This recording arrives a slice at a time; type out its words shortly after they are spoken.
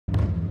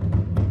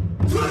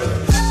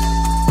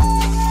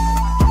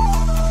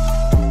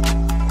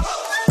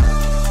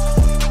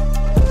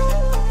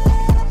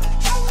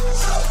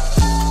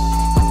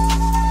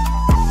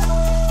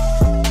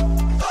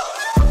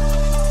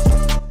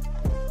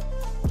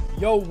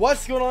Yo,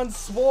 what's going on,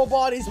 Swole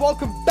Bodies?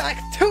 Welcome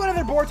back to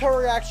another Boruto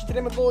reaction.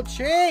 Today with little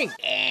Ching.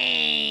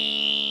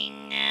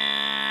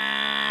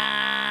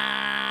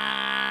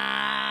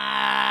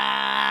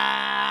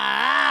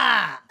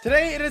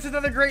 Today it is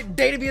another great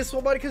day to be a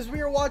Swole Body because we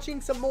are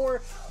watching some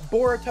more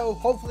Boruto.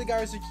 Hopefully,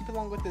 guys, you keep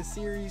along with this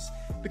series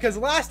because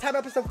last time,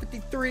 episode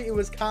 53, it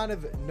was kind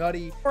of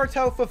nutty.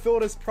 Boruto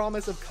fulfilled his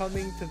promise of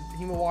coming to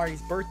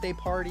Himawari's birthday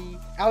party.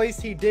 At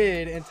least he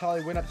did until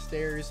he went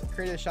upstairs,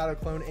 created a shadow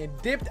clone, and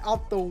dipped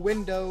out the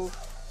window,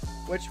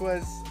 which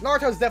was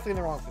Naruto's definitely in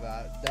the wrong for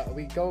that.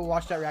 We go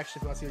watch that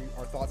reaction if you want to see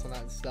our thoughts on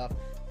that and stuff.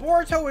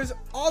 Boruto is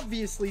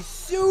obviously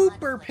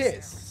super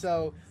pissed,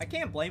 so I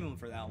can't blame him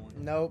for that one.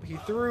 Nope, he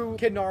threw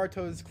Kid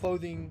Naruto's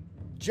clothing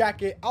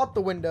jacket out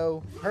the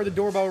window. Heard the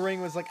doorbell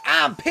ring, was like,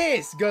 I'm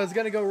pissed. Was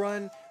gonna go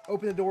run,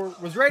 open the door,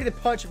 was ready to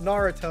punch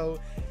Naruto,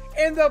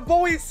 and the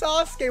boy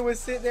Sasuke was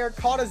sitting there,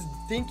 caught his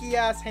dinky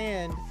ass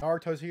hand.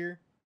 Naruto's here.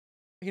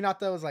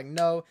 Hinata was like,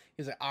 no.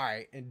 He was like, all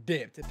right, and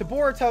dipped. The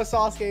Boruto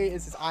Sasuke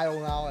is his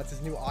idol now. That's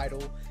his new idol.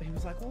 So he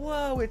was like,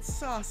 whoa, it's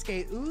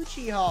Sasuke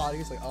Uchiha. And he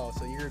was like, oh,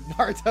 so you're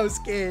Naruto's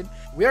kid.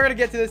 We are going to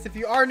get to this. If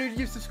you are new to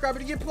YouTube, subscribe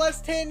to get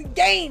plus 10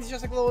 gains.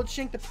 Just like a little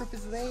chink. The proof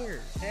is there.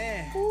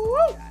 Woo!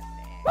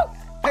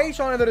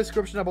 Patreon in the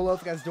description down below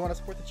if you guys do want to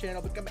support the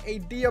channel. Become a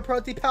Dio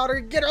protein powder.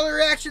 Get early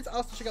reactions.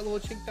 Also, check out little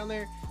chink down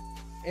there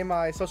in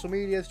my social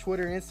medias,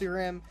 Twitter and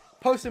Instagram.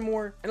 Posting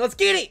more. And let's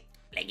get it.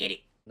 Let's get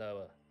it.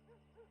 Noah.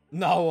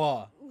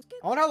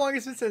 I wonder how long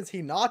it's been since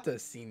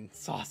Hinata's seen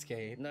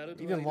Sasuke.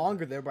 Even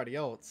longer than everybody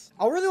else.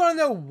 I really want to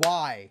know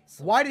why.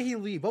 Why did he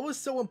leave? What was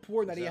so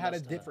important that he had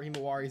a dip for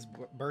Himawari's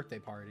birthday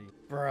party?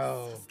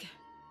 Bro.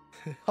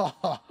 He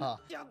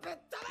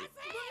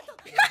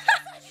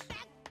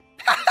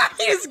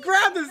just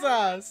grabbed his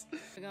ass.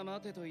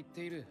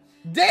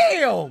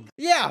 Damn.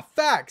 Yeah,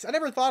 facts. I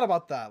never thought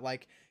about that.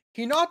 Like,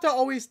 Hinata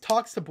always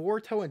talks to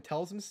Boruto and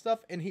tells him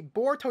stuff, and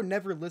Boruto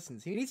never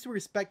listens. He needs to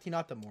respect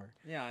Hinata more.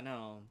 Yeah, I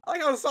know. I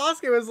like how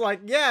Sasuke was like,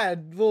 yeah,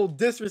 little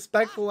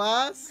disrespectful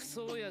ass.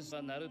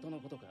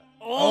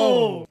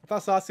 Oh! I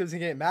thought Sasuke was gonna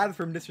get mad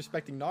for him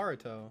disrespecting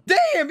Naruto.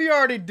 Damn, he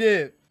already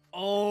did.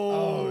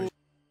 Oh.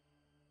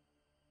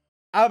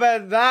 I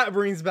bet that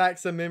brings back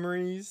some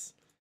memories.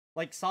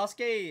 Like,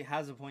 Sasuke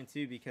has a point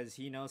too, because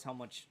he knows how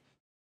much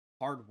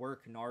hard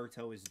work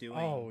Naruto is doing.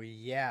 Oh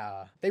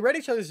yeah, they read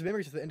each other's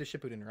memories at the end of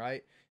Shippuden,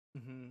 right?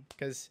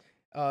 Because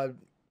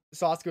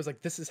Sasuke was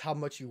like, this is how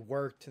much you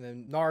worked, and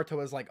then Naruto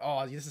was like,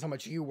 oh, this is how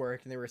much you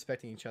worked, and they were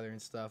respecting each other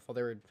and stuff while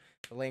they were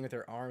laying with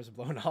their arms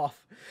blown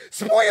off.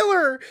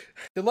 Spoiler!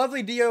 The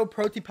lovely Dio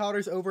protein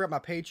powder's over at my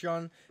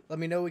Patreon. Let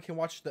me know we can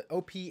watch the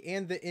OP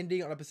and the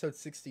ending on episode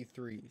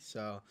 63.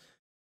 So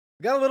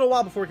we got a little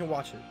while before we can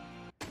watch it.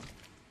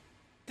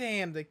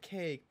 Damn, the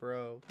cake,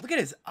 bro. Look at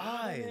his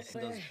eyes.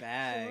 Those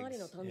bags.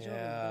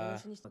 Yeah.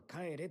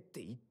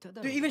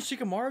 Dude, even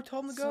Shikamaru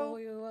told him to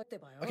go?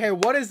 Okay,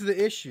 what is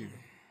the issue?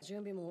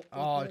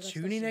 Oh,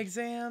 tuning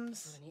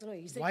exams?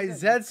 Why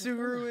Zetsu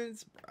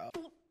ruins?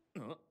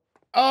 Bro.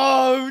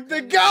 Oh,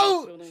 the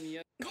goat!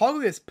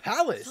 Kaguya's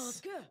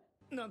palace.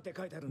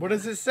 What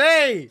does it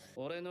say?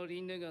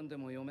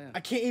 I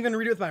can't even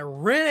read it with my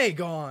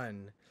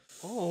Rasengan.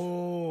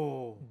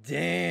 Oh,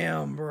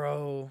 damn,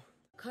 bro.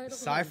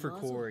 Decipher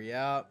core,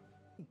 yeah.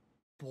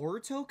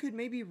 Boruto could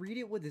maybe read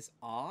it with his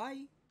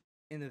eye?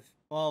 In the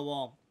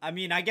well, I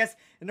mean, I guess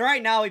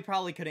right now he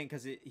probably couldn't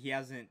because he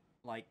hasn't,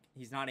 like,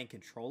 he's not in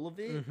control of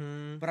it.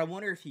 But I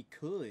wonder if he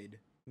could.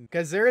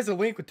 Because there is a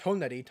link with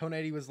Toneri.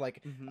 Toneri was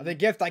like, the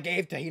gift I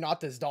gave to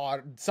Hinata's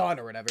son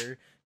or whatever.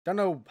 Don't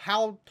know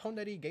how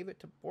Toneri gave it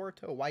to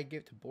Boruto, why he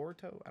gave it to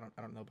Boruto.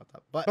 I don't know about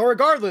that. But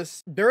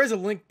regardless, there is a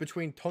link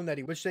between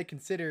Toneri, which they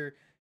consider.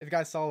 If you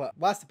guys saw that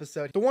last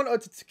episode, the one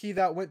Otsutsuki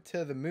that went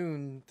to the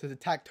moon to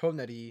attack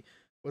Toneri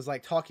was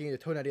like talking to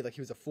Toneri like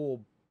he was a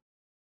full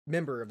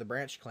member of the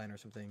branch clan or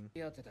something.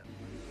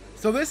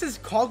 So this is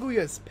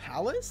Kaguya's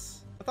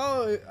palace?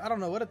 I don't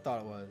know what I thought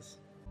it was.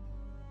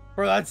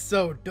 Bro, that's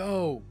so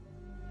dope.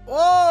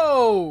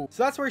 Oh,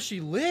 so that's where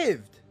she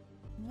lived.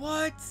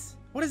 What?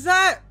 What is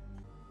that?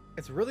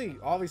 It's really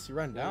obviously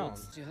run down.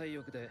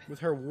 With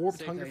her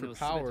warped hunger for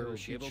power,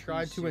 she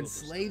tried to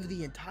enslave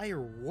the entire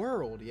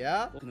world,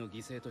 yeah?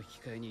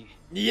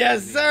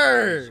 Yes,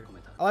 sir!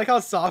 I like how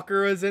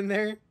Sakura's in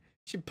there.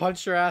 She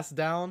punched her ass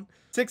down.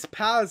 6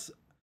 paths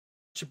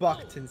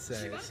Chibok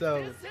Tensei.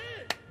 So,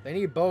 they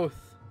need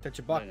both to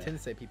Chibok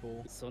Tensei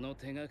people.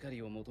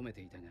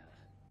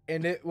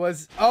 And it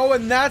was... Oh,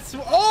 and that's...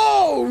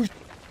 Oh!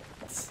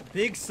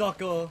 Big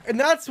sucker. And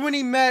that's when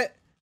he met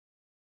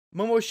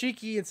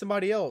Momoshiki and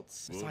somebody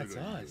else besides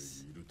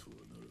us.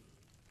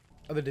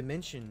 Other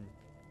dimension.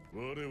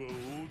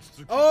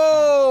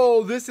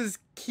 Oh, this is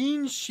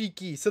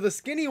Kinshiki. So the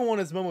skinny one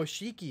is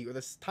Momoshiki, or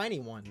this tiny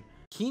one.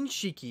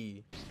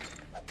 Kinshiki.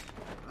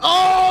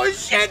 Oh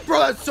shit, bro,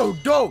 that's so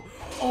dope.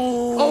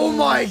 Oh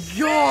my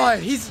god,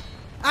 he's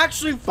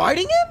actually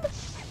fighting him?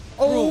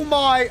 Oh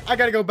my, I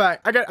gotta go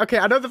back. Okay,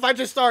 I know the fight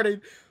just started.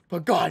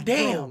 But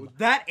goddamn,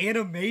 that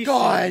animation.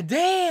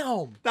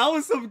 Goddamn, that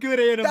was some good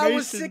animation. That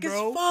was sick as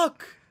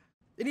fuck.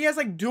 And he has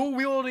like dual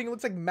wielding, it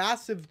looks like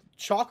massive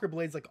chakra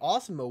blades like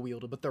Asuma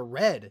wielded, but they're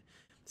red.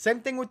 Same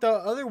thing with the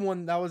other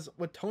one that was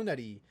with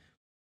Toneri.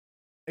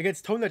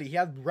 Against Toneri, he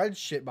had red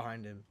shit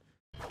behind him.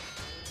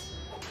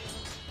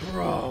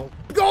 Bro.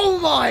 Oh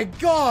my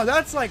god,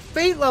 that's like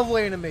Fate level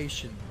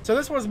animation. So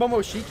this one's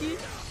Momoshiki?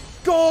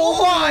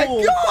 Oh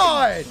my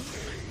god!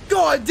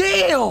 God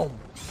damn!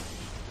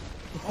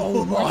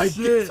 Oh my god,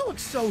 this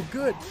looks so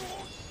good.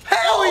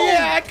 Hell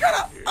yeah!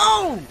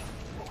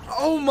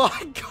 Oh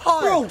my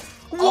god! Bro!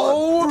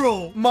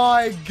 Oh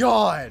my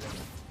god!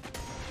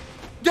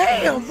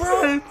 Damn,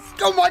 bro!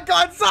 Oh my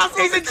god,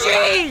 Sasuke's a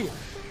G!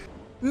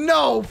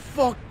 No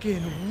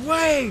fucking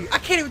way! I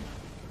can't even.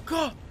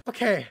 God.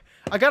 Okay,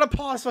 I gotta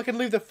pause so I can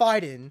leave the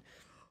fight in.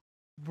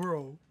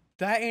 Bro,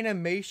 that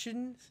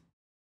animation.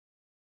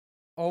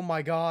 Oh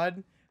my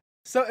god.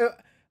 So,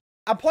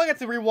 I'm probably going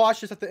to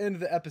rewatch this at the end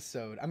of the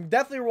episode. I'm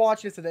definitely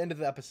watching this at the end of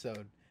the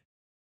episode.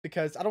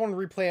 Because I don't want to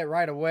replay it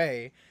right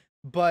away.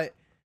 But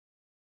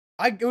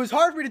it was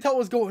hard for me to tell what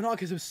was going on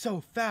because it was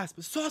so fast.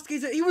 But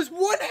Sasuke's, he was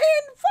one hand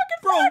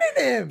fucking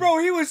fighting him. Bro,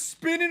 he was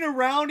spinning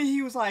around and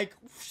he was like,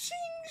 shing,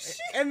 shing.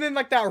 And then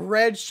like that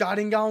red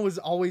Sharingan was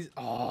always,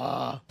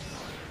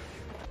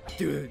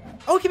 dude.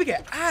 Oh, he can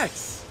get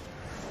axe.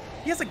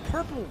 He has like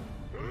purple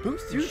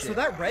boosts. Dude, so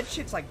that red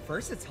shit's like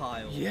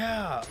versatile.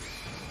 Yeah.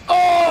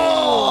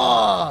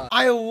 Oh!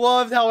 I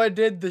loved how it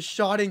did the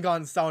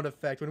Sharingan sound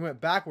effect when it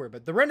went backward,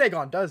 but the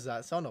Rasengan does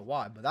that, so I don't know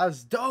why, but that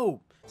was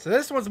dope. So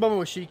this one's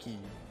Momoshiki.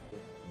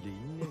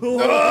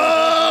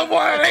 Oh,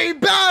 what a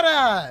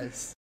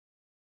badass!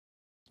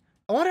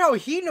 I wonder how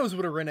he knows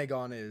what a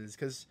Rasengan is,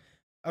 because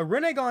a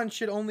Rasengan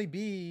should only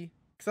be,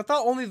 because I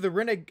thought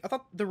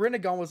the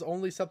Rasengan was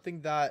only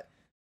something that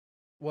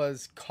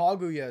was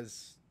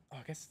Kaguya's. Oh,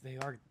 I guess they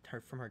are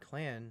from her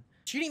clan.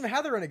 She didn't even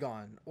have the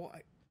Rasengan. Well,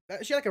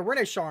 she had like a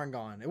Rene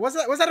Sharingan. Was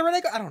that a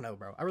Rasengan? I don't know,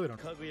 bro. I really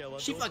don't know.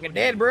 She fucking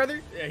dead,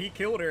 brother. Yeah, he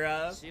killed her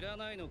ass.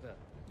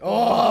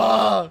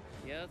 Oh!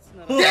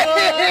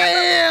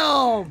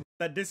 Damn!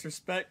 That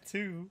disrespect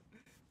too.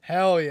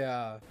 Hell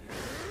yeah.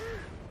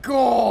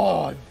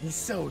 God, he's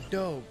so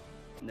dope.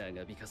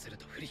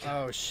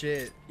 Oh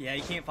shit. Yeah,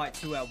 you can't fight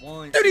two at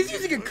once. Dude, he's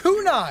using a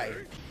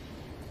kunai.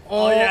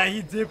 Oh yeah,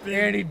 he dipped.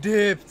 And he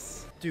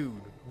dips. Dude,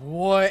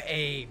 what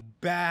a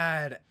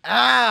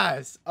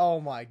badass. Oh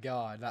my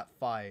god, that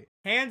fight.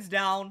 Hands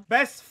down,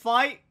 best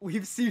fight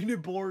we've seen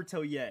in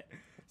Boruto yet.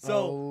 So,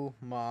 oh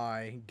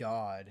my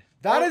god.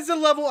 That is the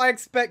level I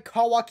expect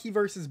Kawaki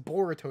versus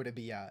Boruto to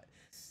be at.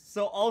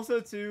 So also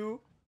too,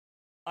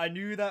 I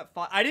knew that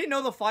fight. I didn't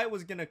know the fight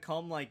was gonna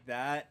come like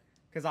that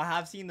because I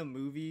have seen the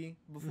movie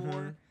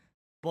before,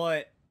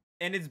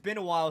 and it's been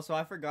a while, so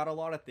I forgot a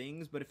lot of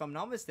things. But if I'm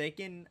not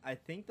mistaken, I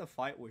think the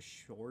fight was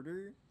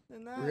shorter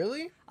than that.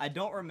 Really? I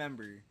don't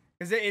remember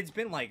because it's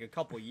been like a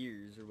couple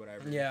years or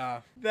whatever.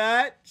 Yeah.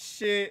 That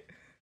shit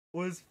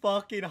was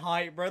fucking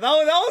hype, bro. That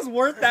was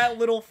worth that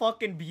little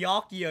fucking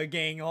Byakuya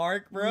gang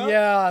arc, bro.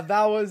 Yeah,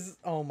 that was.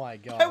 Oh my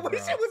god. I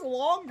wish it was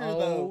longer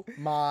though. Oh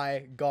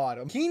my god.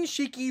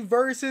 Kinshiki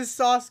versus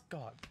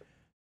Sasuke.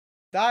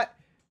 God.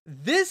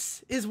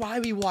 This is why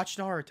we watch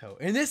Naruto,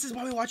 and this is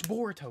why we watch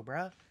Boruto,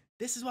 bruh.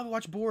 This is why we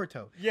watch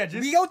Boruto. Yeah,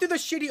 we go through the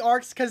shitty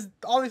arcs because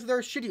obviously there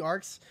are shitty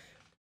arcs,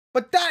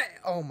 but that.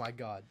 Oh my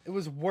god, it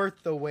was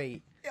worth the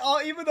wait.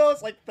 Oh, even though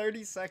it's like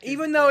 30 seconds.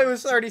 Even though it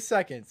was 30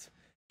 seconds.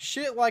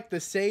 Shit like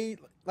the Sage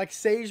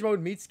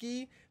Mode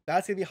Mitsuki,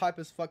 that's gonna be hype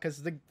as fuck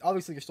because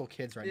obviously you're still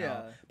kids right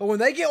now. But when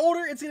they get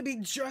older, it's gonna be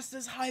just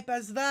as hype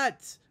as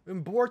that.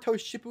 When Boruto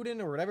Shippuden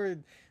or whatever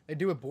they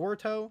do with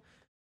Boruto,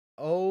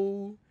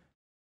 oh,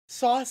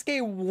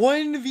 Sasuke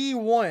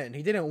 1v1.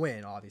 He didn't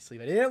win, obviously,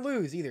 but he didn't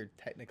lose either.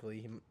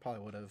 Technically, he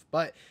probably would have,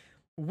 but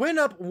went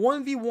up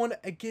 1v1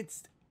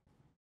 against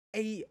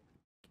a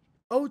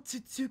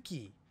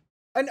Otsutsuki.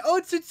 An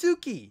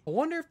Otsutsuki! I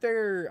wonder if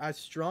they're as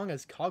strong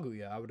as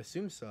Kaguya. I would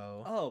assume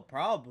so. Oh,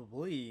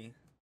 probably.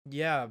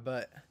 Yeah,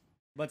 but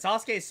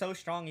Sasuke is so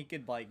strong he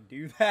could, like,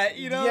 do that,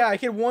 you know? Yeah, he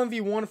could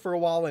 1v1 for a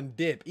while and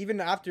dip.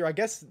 Even after, I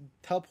guess,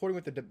 teleporting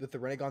with the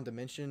Rasengan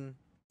dimension,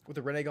 with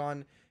the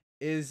Rasengan,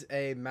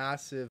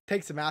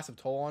 takes a massive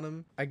toll on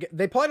him.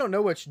 They probably don't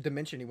know which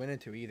dimension he went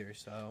into either,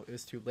 so it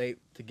was too late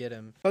to get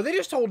him. But they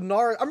just told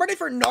Naruto, I'm ready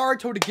for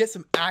Naruto to get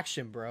some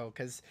action, bro,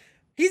 because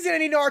he's gonna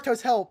need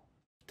Naruto's help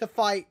to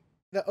fight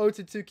the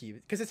Otsutsuki,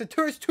 because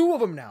there's two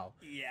of them now.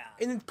 Yeah.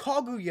 And then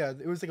Kaguya,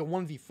 it was like a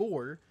 1v4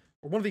 or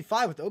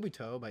 1v5 with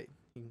Obito, but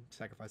he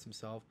sacrificed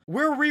himself.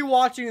 We're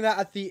rewatching that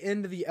at the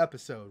end of the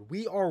episode.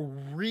 We are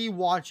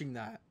rewatching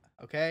that,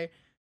 okay?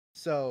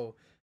 So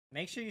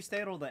make sure you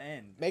stay till the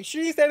end. Make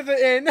sure you stay to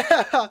the end.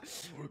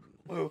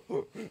 Wait,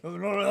 what?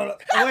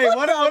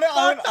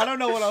 I don't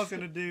know what I was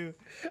gonna do.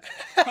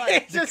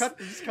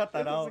 Just cut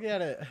that out. Look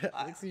at it.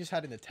 I think you just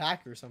had an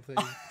attack or something.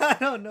 I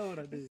don't know what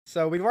I did.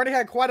 So we've already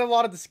had quite a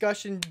lot of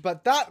discussion,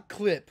 but that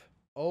clip,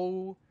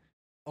 oh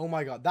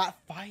my god, that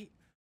fight.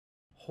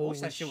 Holy I wish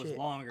that shit was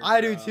longer.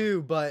 I do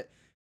too, but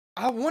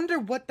I wonder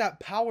what that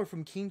power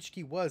from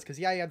Kinshiki was, because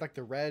yeah, he had like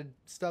the red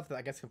stuff that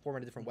I guess can form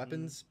into different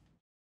weapons,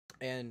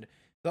 and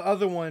The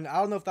other one, I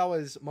don't know if that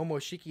was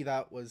Momoshiki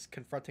that was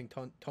confronting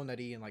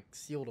Tonari and like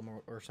sealed him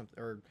or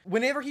something. Or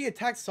whenever he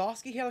attacked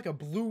Sasuke, he had like a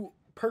blue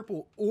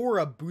purple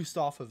aura boost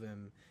off of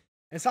him.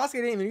 And Sasuke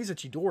didn't even use a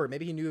Chidori.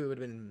 Maybe he knew it would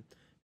have been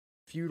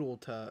futile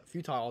to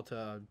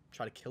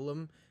try to kill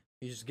him.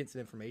 He just gets the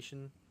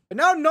information. But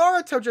now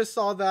Naruto just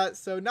saw that,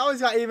 so now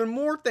he's got even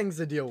more things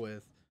to deal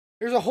with.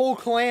 There's a whole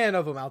clan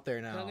of them out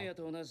there now.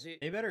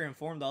 They better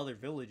inform the other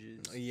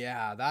villages.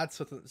 Yeah,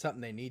 that's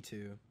something they need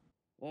to.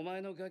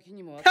 I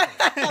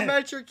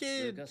met your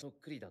kid.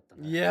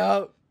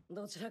 Yep.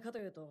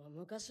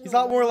 He's a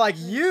lot more like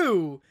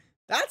you.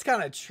 That's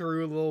kind of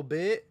true a little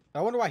bit. I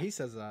wonder why he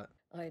says that.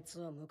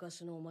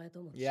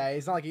 Yeah,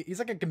 he's not like he's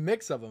like a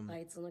mix of them.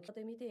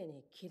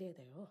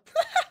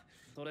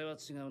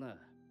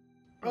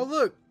 Oh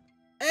look,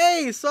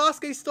 hey,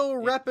 Sasuke's still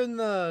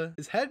repping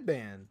his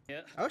headband.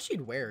 I wish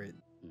he'd wear it.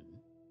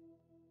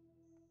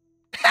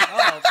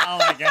 Oh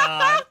my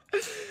god.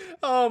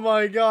 Oh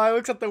my god, he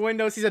looks out the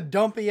window, sees a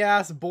dumpy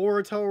ass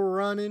Boruto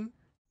running.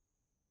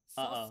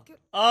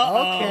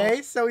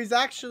 Okay, so he's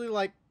actually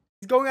like,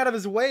 he's going out of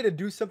his way to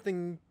do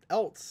something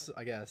else,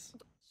 I guess.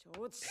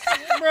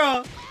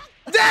 Bro.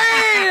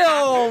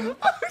 Damn!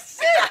 Oh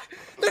shit!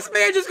 This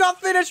man just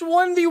got finished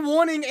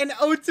 1v1ing an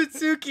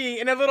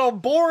Otsutsuki and a little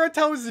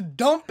Boruto's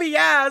dumpy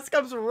ass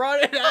comes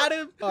running at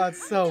him. Oh,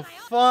 it's so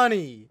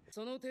funny.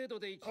 Because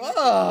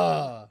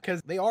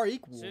they are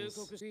equals.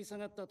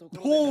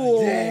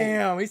 Oh,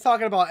 damn, he's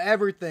talking about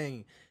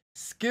everything.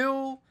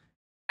 Skill,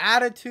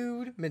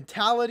 attitude,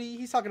 mentality.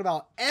 He's talking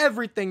about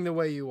everything the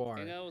way you are.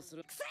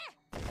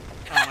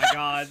 Oh my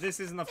god, this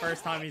isn't the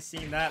first time he's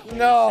seen that.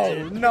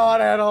 No, not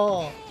at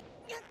all.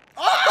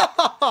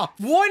 Oh,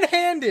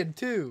 one-handed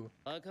too.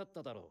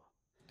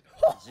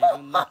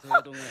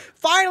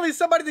 Finally,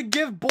 somebody to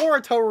give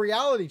Boruto a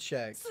reality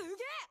check.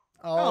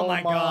 Oh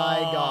my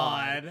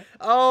god.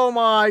 Oh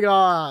my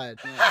god.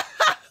 Look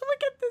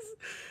at this.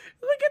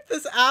 Look at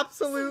this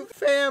absolute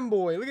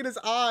fanboy. Look at his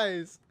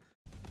eyes.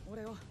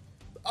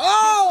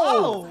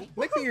 Oh!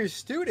 Make me your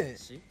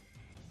student.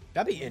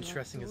 That'd be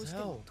interesting as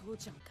hell.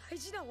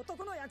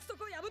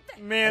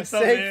 Man, a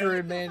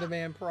sacred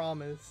man-to-man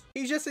promise.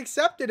 He just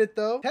accepted it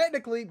though.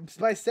 Technically,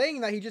 by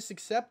saying that, he just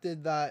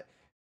accepted that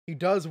he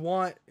does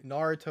want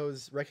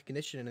Naruto's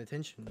recognition and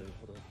attention.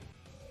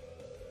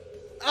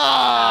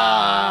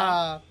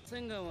 Ah!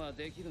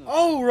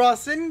 Oh,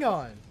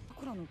 Rasengan!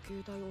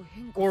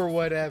 Or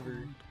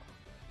whatever.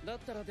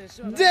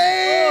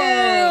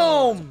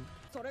 Damn!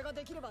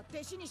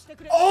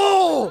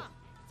 Oh!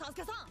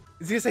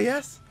 Is he gonna say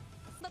yes?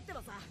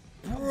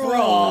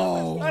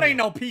 Bro! That ain't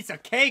no piece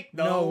of cake,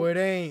 though. No, it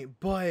ain't,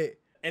 but...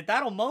 if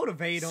that'll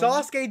motivate him.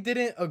 Sasuke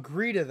didn't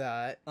agree to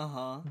that.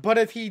 But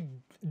if he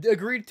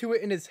agreed to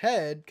it in his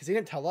head, because he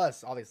didn't tell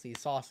us, obviously,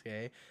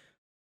 Sasuke.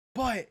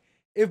 But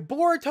if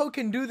Boruto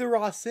can do the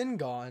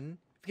Rasengan,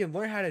 if he can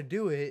learn how to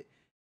do it,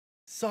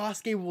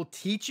 Sasuke will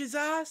teach his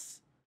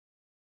ass?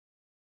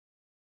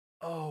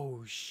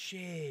 Oh,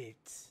 shit.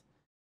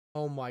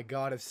 Oh my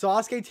god, if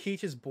Sasuke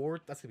teaches Boruto,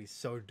 that's gonna be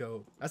so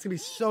dope. That's gonna be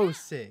so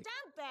sick.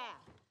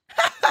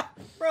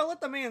 Bro, let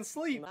the man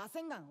sleep.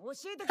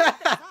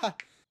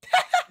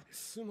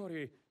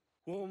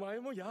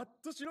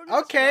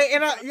 Okay,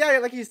 and yeah,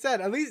 like you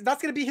said, at least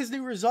that's gonna be his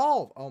new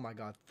resolve. Oh my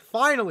god,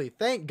 finally,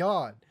 thank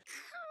god.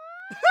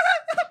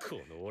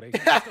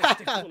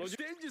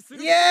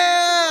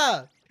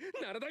 Yeah!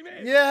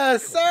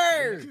 Yes,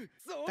 sir!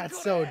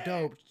 That's so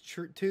dope,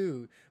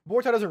 too.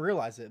 Boruto doesn't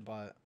realize it,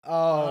 but...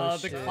 oh,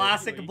 the shit.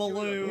 classic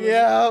balloon.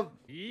 Yep.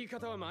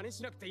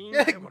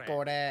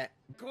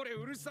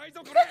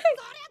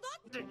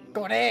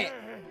 Got it.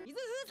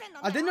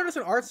 I did notice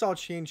an art style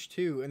change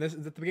too, and this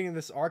at the beginning of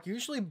this arc.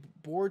 Usually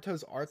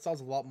Boruto's art style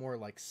is a lot more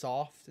like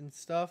soft and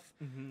stuff,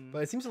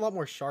 but it seems a lot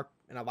more sharp,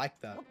 and I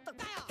like that.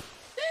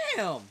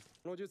 Damn.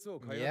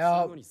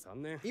 Yeah.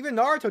 Even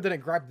Naruto didn't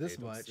grab this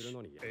much.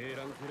 Didn't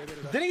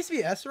it used to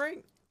be S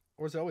rank,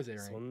 or was it always A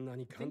rank?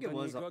 I think it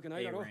was A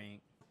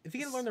rank. If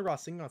you can learn the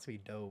Rasengan, it's gonna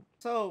be dope.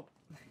 So,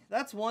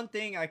 that's one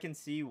thing I can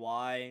see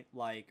why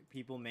like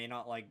people may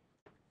not like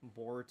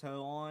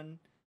Boruto on,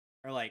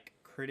 or like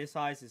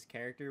criticize his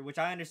character, which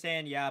I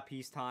understand. Yeah,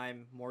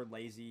 peacetime, more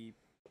lazy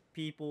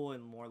people,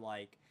 and more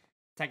like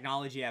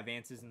technology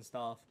advances and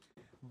stuff.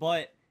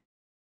 But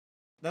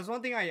that's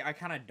one thing I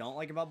kind of don't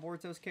like about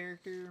Boruto's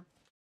character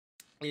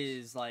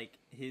is like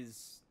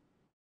his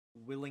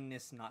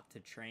willingness not to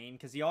train,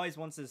 because he always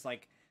wants this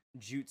like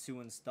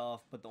jutsu and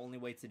stuff, but the only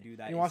way to do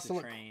that is to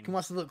train. He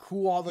wants to look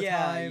cool all the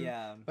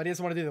time, but he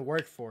doesn't want to do the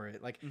work for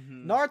it. Like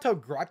Naruto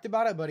griped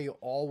about it, but he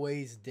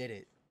always did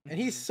it. And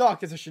he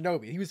sucked as a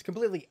shinobi. He was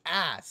completely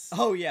ass.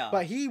 Oh yeah.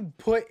 But he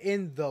put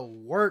in the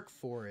work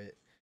for it.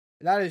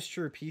 And that is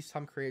true.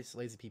 Peacetime creates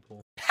lazy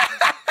people. At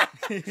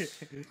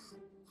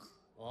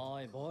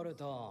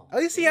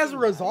least he has a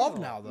resolve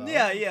now, though.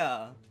 Yeah,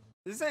 yeah.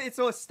 It's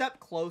a step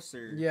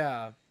closer.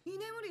 Yeah. Yeah,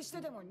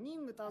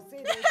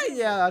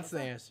 that's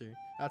the answer.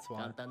 That's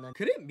why.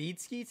 Couldn't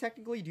Mitsuki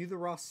technically do the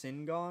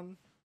Rasengan?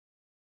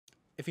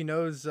 If he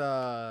knows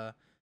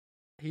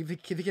If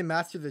he can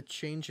master the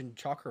change in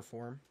chakra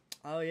form.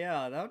 Oh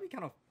yeah, that would be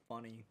kind of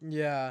funny.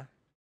 Yeah.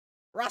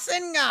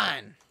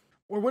 Rasengan!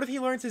 Or what if he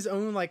learns his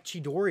own, like,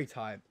 Chidori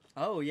type?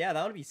 Oh yeah,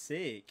 that would be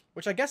sick.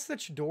 Which I guess the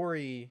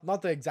Chidori,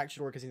 not the exact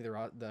Chidori because he need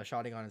the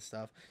Sharingan and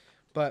stuff,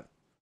 but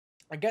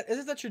I guess,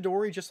 isn't the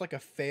Chidori just like a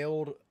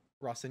failed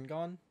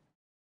Rasengan?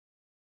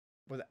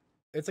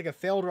 It's like a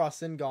failed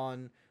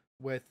Rasengan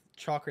with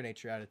chakra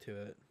nature added to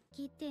it.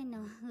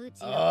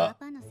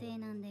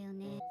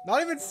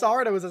 Not even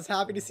Sarada was as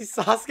happy to see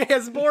Sasuke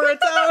as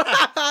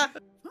Boruto.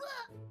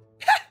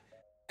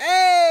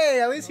 Hey,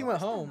 at least he went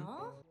home.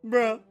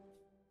 Bruh.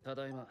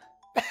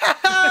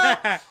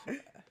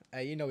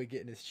 Hey, you know he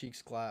getting his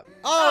cheeks clapped.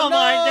 Oh no!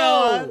 my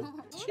god.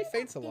 She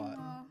faints a lot.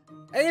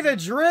 Hey, the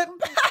drip.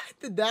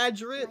 The dad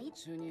drip.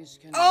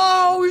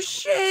 Oh,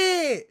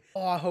 shit.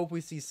 Oh, I hope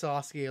we see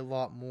Sasuke a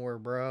lot more,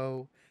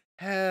 bro.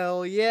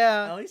 Hell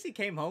yeah. At least he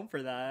came home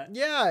for that.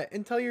 Yeah,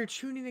 until your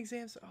tuning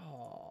exams.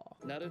 Oh.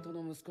 Oh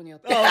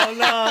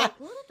no.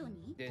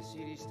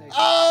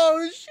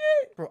 Oh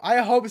shit. Bro, I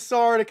hope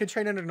Sarada can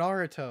train under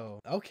Naruto.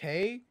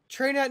 Okay.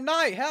 Train at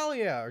night. Hell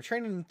yeah. Or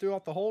training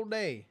throughout the whole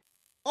day.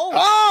 Oh.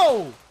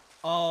 Oh.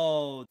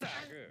 Oh.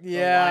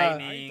 Yeah.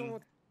 Lightning.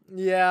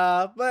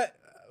 Yeah, but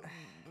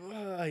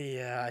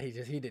yeah,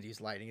 he did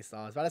use lightning and stuff.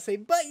 I was about to say,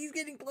 but he's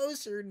getting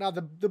closer. Now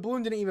the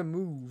balloon didn't even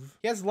move.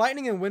 He has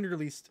lightning and wind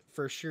released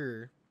for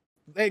sure.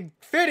 Like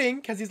fitting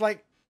because he's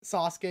like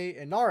Sasuke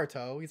and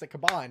Naruto. He's like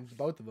combined,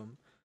 both of them.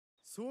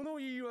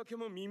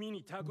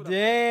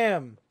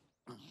 Damn.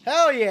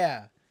 Hell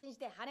yeah.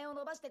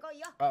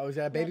 Oh, is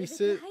that a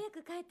babysit?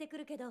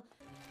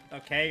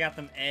 Okay, got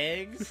them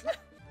eggs.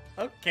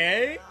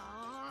 Okay.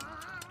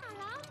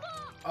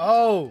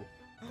 Oh.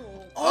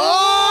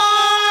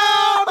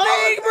 Oh,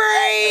 big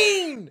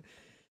brain!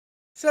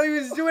 So he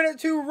was doing it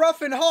too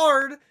rough and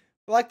hard,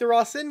 like the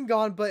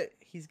Rasengan, but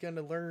he's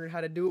gonna learn how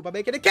to do it by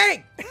making a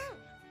cake!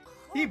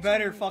 He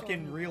better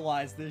fucking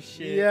realize this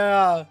shit.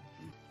 Yeah.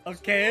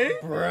 Okay.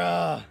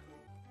 Bruh.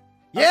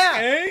 Yeah!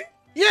 Okay.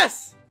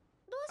 Yes!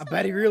 I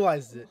bet he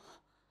realized it.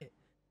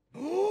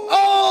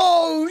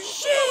 Oh,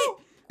 shit!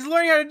 He's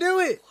learning how to do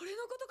it!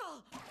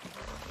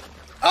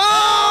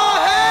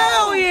 Oh,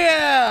 hell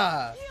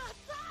yeah!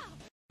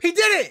 He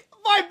did it!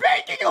 By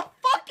baking a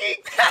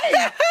fucking cake!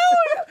 Hell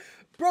yeah!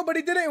 Bro, but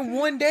he did it in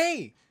one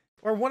day.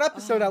 Or one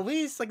episode at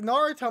least. Like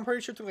Naruto, I'm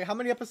pretty sure took like how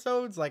many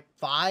episodes? Like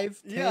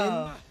 5? 10?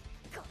 Yeah.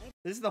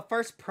 This is the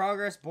first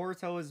progress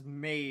Boruto has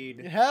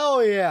made.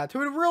 Hell yeah.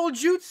 To a real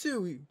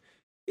jutsu.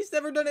 He's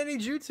never done any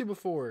jutsu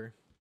before.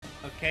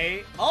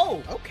 Okay.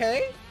 Oh!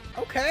 Okay.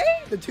 Okay.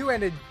 The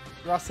two-handed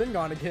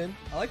Rasengan again.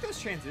 I like those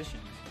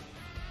transitions.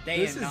 Day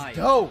This and is night.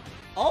 dope.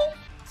 Oh!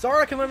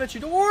 Sarada can learn the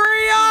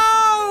Chidori.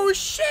 Oh,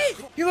 shit!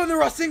 He learned the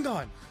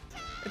Rasengan.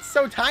 It's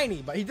so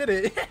tiny, but he did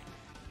it.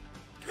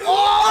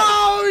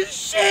 Oh,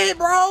 shit,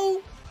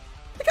 bro!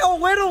 Look how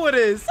little it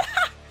is.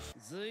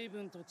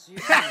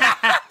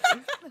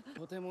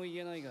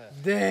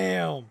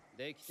 Damn.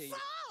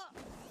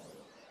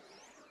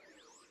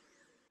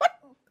 What?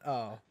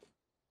 Oh.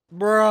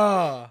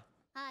 Bruh.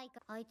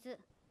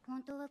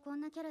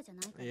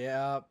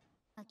 Yeah.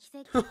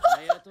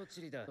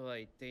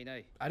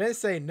 I didn't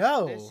say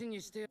no.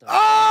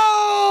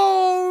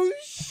 Oh,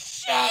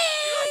 shit!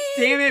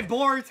 Damn it,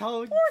 Boruto!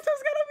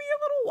 Boruto's gonna be a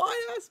little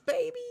white-ass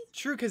baby.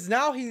 True, because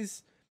now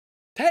he's...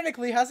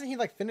 Technically, hasn't he,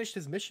 like, finished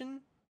his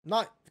mission?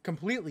 Not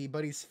completely,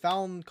 but he's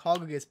found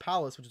Kaguya's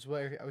palace, which is,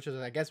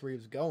 I guess, where he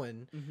was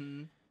going.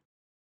 Mm-hmm.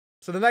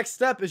 So the next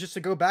step is just to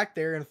go back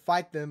there and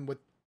fight them with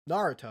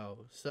Naruto.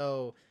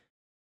 So,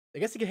 I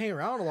guess he can hang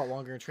around a lot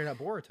longer and train out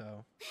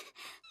Boruto.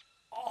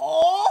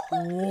 Oh!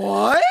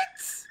 What?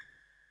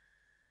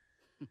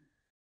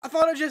 I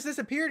thought it just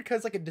disappeared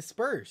because, like, it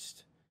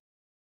dispersed.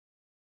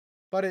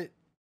 But it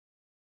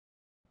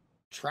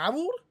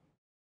traveled?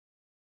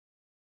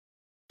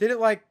 Did it,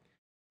 like,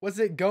 was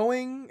it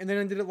going and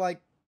then did it, like,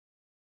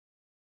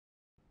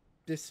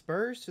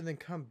 disperse and then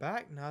come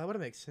back? No, that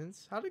wouldn't make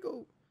sense. How'd it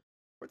go?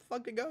 Where the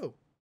fuck did it go?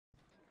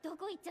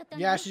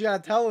 Yeah, she's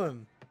gotta tell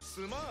him.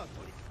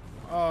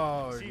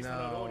 Oh,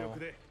 no.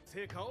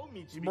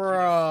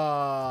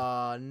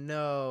 Bruh,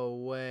 no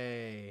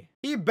way.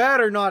 He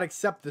better not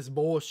accept this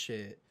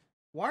bullshit.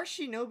 Why is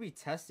Shinobi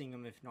testing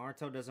him if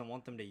Naruto doesn't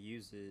want them to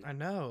use it? I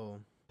know.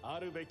 Oh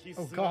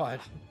god.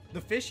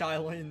 The Fish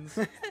Islands.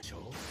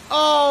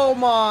 Oh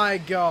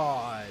my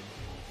god.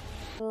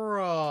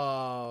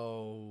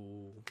 Bro.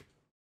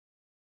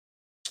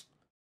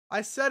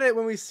 I said it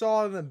when we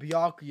saw the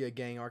Byakuya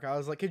gang arc. I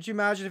was like, could you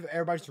imagine if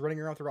everybody's running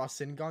around with the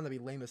Rasengan? That'd be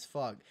lame as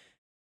fuck.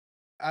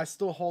 I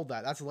still hold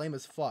that. That's lame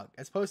as fuck.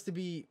 It's supposed to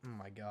be... Oh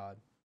my god.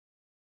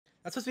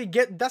 That's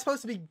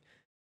supposed to be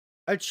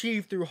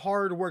achieved through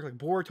hard work like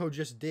Boruto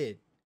just did.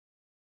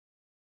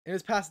 And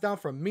it's passed down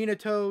from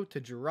Minato to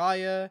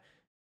Jiraiya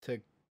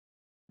to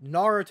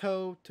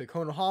Naruto to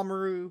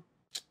Konohamaru.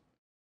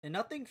 And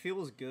nothing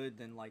feels good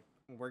than like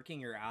working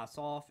your ass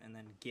off and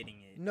then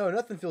getting it. No,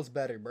 nothing feels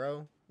better,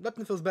 bro.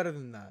 Nothing feels better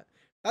than that.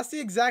 That's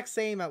the exact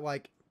same at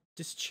like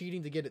just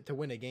cheating to get it to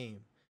win a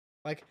game.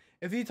 Like,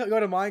 if you go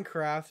to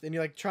Minecraft and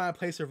you're like trying to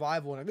play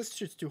survival and like, this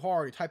shit's too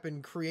hard, you type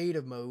in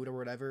creative mode or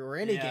whatever, or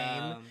any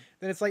game,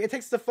 then it's like, it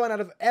takes the fun out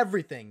of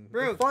everything.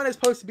 Bro, the fun is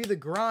supposed to be the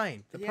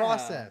grind, the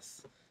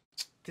process.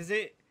 Because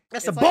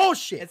that's some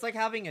bullshit. It's like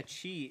having a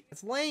cheat.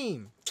 It's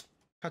lame.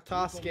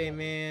 Sasuke,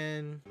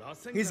 man.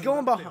 He's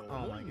going behind.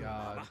 Oh my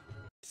god.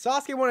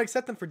 Sasuke won't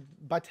accept him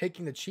by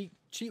taking the cheat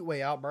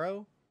way out,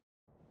 bro.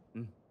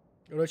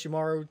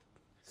 Orochimaru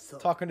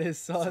talking to his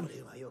son.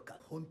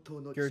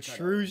 Your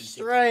true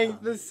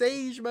strength, the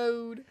sage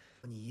mode.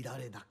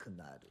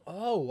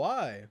 Oh,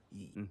 why?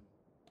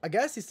 I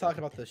guess he's talking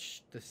about the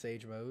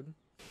sage mode.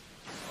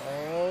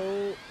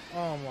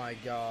 Oh my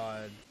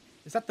god.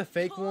 Is that the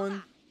fake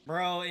one?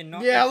 Bro,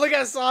 yeah, look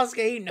at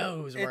Sasuke, he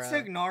knows, bro. It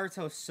took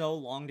Naruto so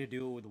long to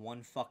do it with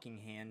one fucking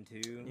hand,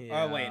 too.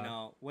 Yeah. Oh, wait,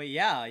 no. Wait,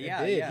 yeah.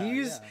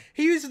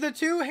 He used the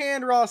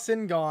two-hand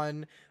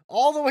Rasengan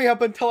all the way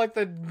up until, like,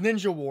 the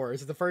Ninja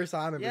Wars. It's the first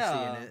time I remember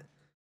seeing it.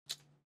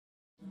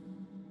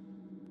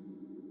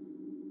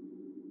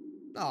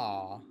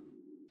 Aw.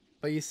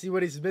 But you see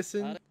what he's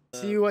missing?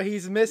 See what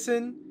he's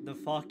missing? The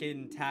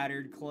fucking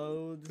tattered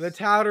clothes. The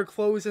tattered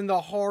clothes and the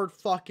hard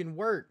fucking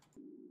work.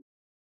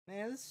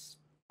 Man,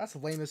 that's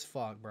lame as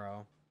fuck,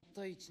 bro.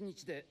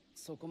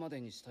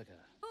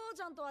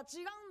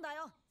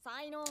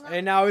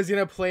 And now he's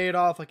gonna play it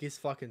off like he's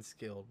fucking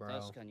skilled,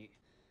 bro.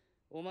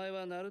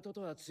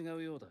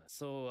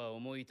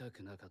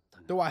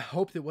 Though I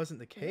hoped it wasn't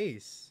the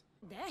case.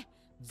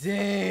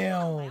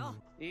 Damn.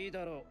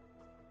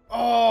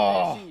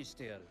 Oh.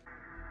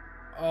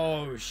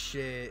 Oh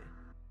shit.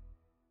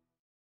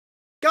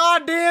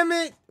 God damn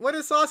it. What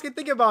does Sasuke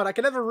think about? I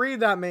can never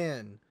read that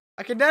man.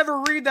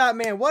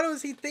 What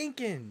was he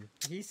thinking?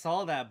 He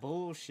saw that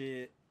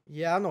bullshit.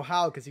 Yeah, I don't know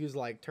how, because he was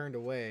like turned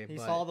away. He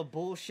saw the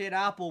bullshit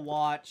Apple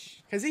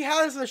Watch. Because he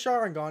has the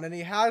Sharingan and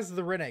he has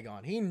the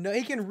Rinnegan.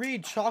 He can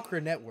read chakra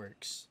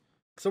networks.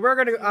 So we're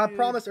gonna. I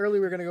promised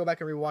earlier we're gonna go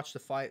back and rewatch the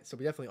fight. So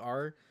we definitely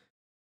are.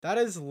 That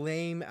is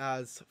lame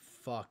as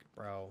fuck,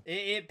 bro.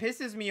 It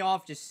pisses me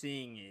off just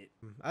seeing it.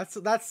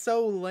 That's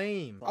so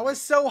lame. I was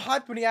so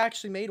hyped when he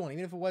actually made one,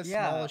 even if it was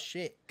small as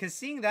shit. Cause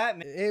seeing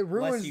that, it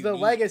ruins the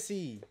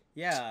legacy.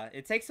 Yeah,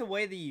 it takes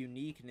away the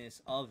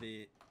uniqueness of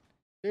it.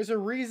 There's a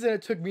reason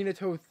it took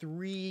Minato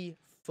 3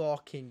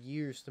 fucking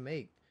years to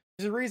make.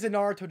 There's a reason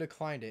Naruto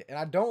declined it, and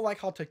I don't like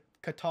how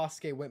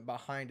Katasuke went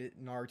behind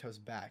it Naruto's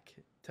back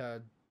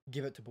to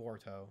give it to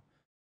Boruto.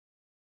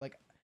 Like,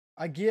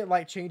 I get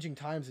like changing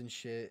times and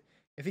shit.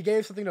 If he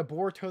gave something to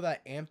Boruto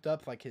that amped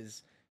up like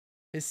his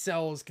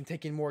cells can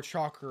take in more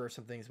chakra or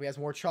something, so he has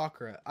more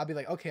chakra, I'd be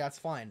like, okay, that's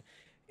fine.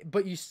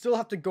 But you still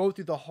have to go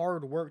through the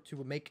hard work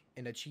to make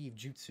and achieve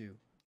jutsu.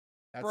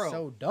 That's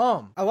so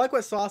dumb. I like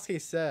what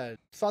Sasuke said.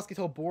 Sasuke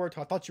told Boruto,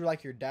 I thought you were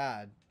like your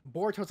dad.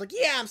 Boruto's like,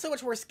 yeah, I'm so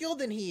much more skilled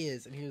than he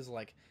is. And he was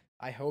like,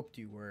 I hoped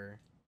you were.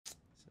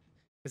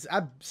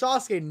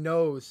 Sasuke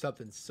knows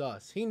something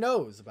sus. He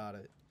knows about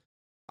it.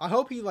 I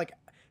hope he like...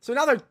 So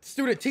now they're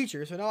student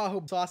teachers. So now I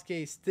hope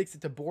Sasuke sticks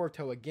it to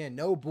Boruto again.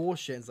 No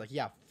bullshit. It's like,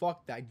 yeah,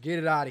 fuck that. Get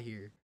it out of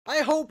here. I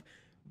hope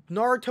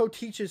Naruto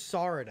teaches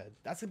Sarada.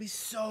 That's gonna be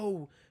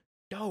so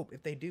dope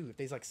if they do. If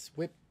they like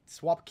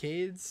swap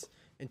kids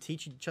and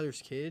teach each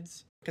other's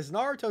kids. Because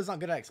Naruto's not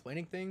good at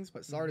explaining things,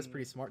 but Sarada's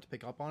pretty smart to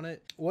pick up on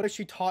it. What if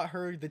she taught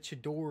her the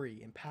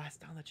Chidori and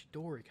passed down the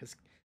Chidori? Because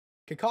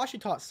Kakashi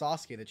taught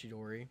Sasuke the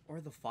Chidori.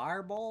 Or the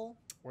Fireball.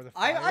 Or the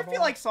Fireball. I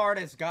feel like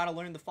Sarada's got to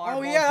learn the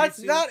Fireball. Oh yeah,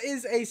 that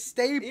is a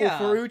staple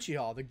for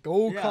Uchiha. The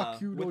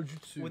Gokakyu no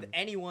Jutsu. With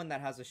anyone that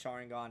has a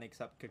Sharingan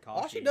except Kakashi.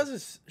 All she does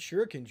is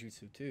Shuriken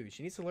Jutsu too.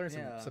 She needs to learn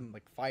some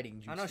like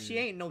fighting jutsu. I know, she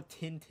ain't no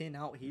Tintin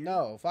out here.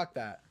 No, fuck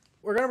that.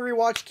 We're going to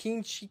rewatch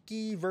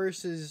Kinshiki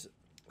versus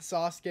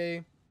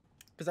Sasuke.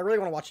 Because I really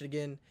want to watch it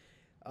again.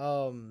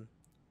 To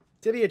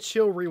be a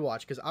chill rewatch.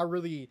 Because I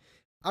really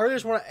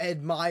just want to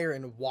admire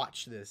and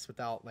watch this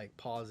without like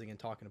pausing and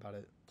talking about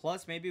it.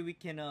 Plus, maybe we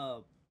can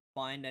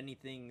find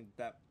anything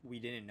that we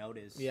didn't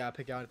notice. Yeah,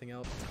 pick out anything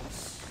else.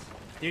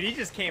 Dude, he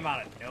just came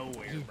out of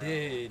nowhere. He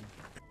did.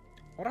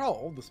 I wonder how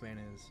old this man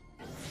is.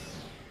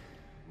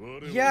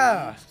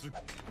 Yeah.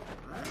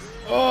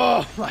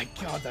 Oh my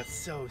god, that's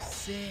so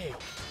sick.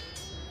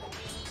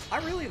 I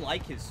really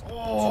like his.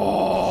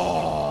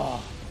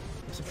 Oh.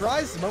 I'm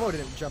surprised Momo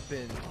didn't jump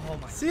in. Oh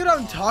my. See what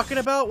I'm talking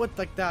about with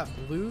like that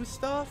blue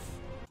stuff?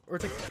 Or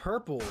it's like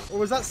purple. Or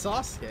was that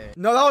Sasuke?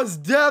 No, that was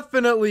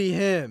definitely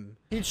him.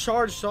 He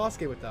charged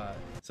Sasuke with that.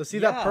 So see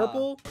that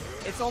purple?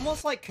 It's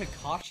almost like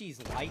Kakashi's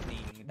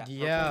lightning. That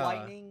purple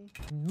lightning.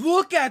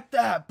 Look at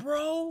that,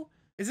 bro.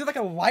 Is it like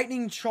a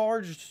lightning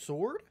charged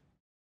sword?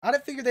 I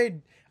didn't figure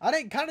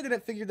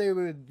didn't figure they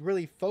would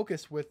really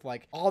focus with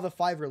like all the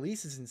 5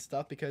 releases and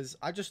stuff, because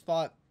I just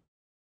thought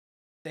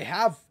they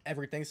have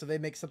everything, so they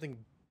make something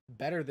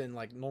better than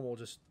like normal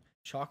just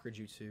chakra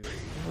jutsu.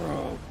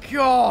 Bro,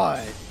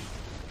 God.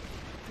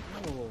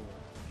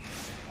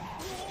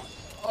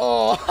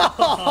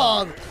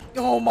 Oh,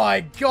 oh my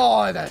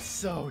god, that's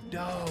so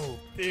dope.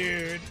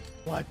 Dude.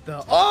 What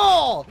the?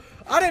 Oh,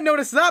 I didn't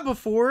notice that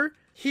before.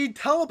 He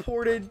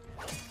teleported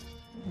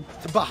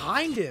to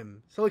behind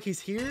him. So like he's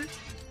here.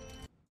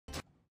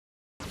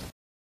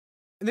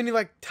 And then he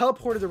like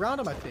teleported around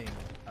him, I think.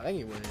 I think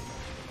he would.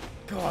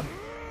 God,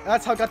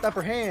 that's how I got the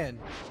upper hand.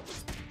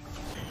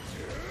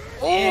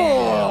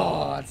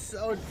 Oh, that's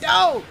so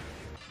dope.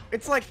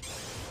 It's like,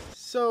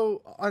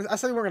 so I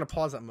said we weren't gonna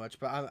pause that much,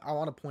 but I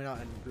want to point out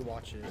and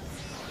rewatch it.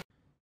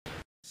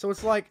 So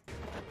it's like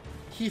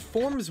he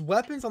forms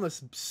weapons on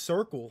this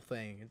circle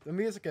thing.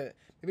 Maybe it's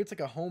like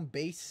a home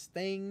base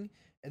thing,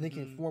 and they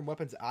can form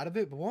weapons out of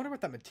it. But I wonder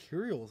what that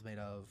material is made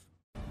of.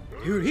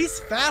 Dude, he's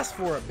fast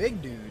for a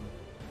big dude.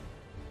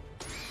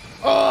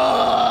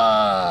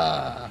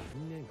 Ah!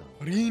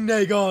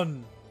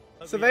 Rinnegan.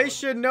 So they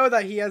should know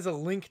that he has a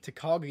link to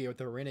Kaguya with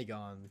the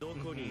Rinnegan.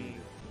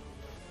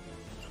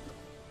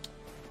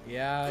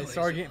 Yeah, I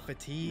started getting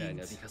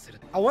fatigued.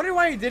 I wonder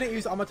why he didn't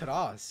use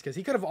Amaterasu, because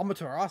he could have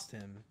Amaterasu'd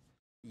him.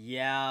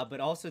 Yeah, but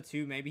also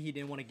too, maybe he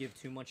didn't want to give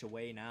too much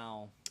away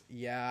now.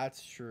 Yeah,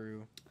 that's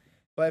true.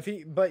 But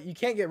you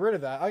can't get rid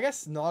of that. I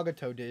guess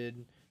Nagato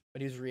did,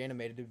 but he was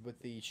reanimated with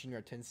the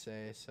Shinra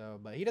Tensei.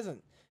 So, but he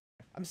doesn't.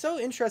 I'm so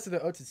interested in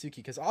Otsutsuki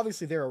because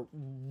obviously they're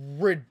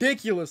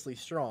ridiculously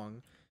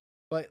strong,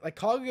 but like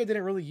Kaguya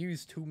didn't really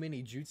use too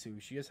many jutsu.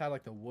 She just had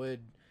like the wood,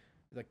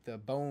 like the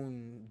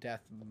bone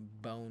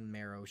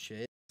marrow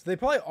shit. So they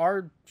probably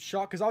are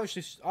shocked because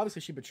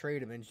obviously she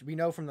betrayed him, and we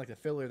know from like the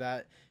filler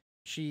that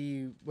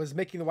she was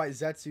making the white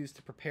zetsus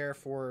to prepare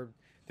for.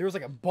 There was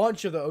like a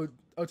bunch of the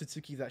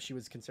Otsutsuki that she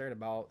was concerned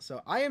about.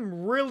 So I am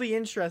really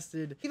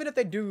interested, even if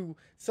they do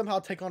somehow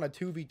take on a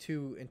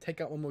 2v2 and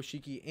take out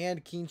Momoshiki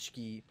and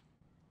Kinshiki,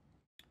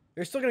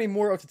 there's still gonna be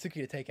more Otsutsuki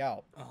to take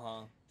out.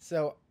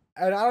 So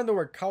and I don't know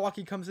where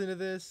Kawaki comes into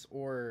this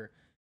or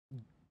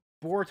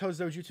Boruto's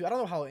Dojutsu. I don't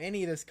know how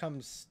any of this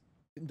comes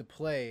into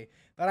play,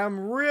 but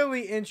I'm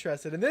really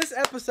interested. And this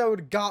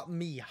episode got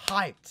me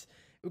hyped.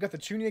 We got the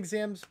Chunin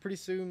exams pretty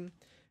soon.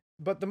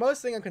 But the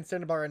most thing I'm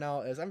concerned about right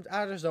now is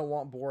I just don't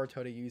want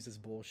Boruto to use this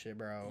bullshit,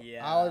 bro.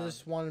 Yeah. I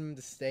just want him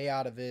to stay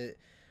out of it.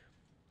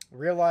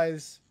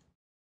 Realize,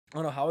 I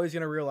don't know how he's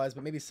gonna realize,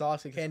 but maybe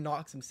Sasuke can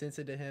knock some sense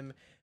into him.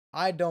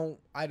 I don't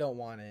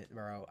want it,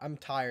 bro. I'm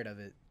tired of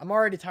it. I'm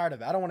already tired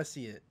of it. I don't want to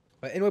see it.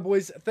 But anyway,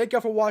 boys, thank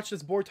y'all for watching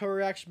this Boruto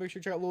reaction. Make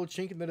sure to check out a little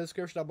chink in the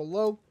description down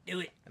below.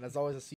 Do it. And as always, I'll see you.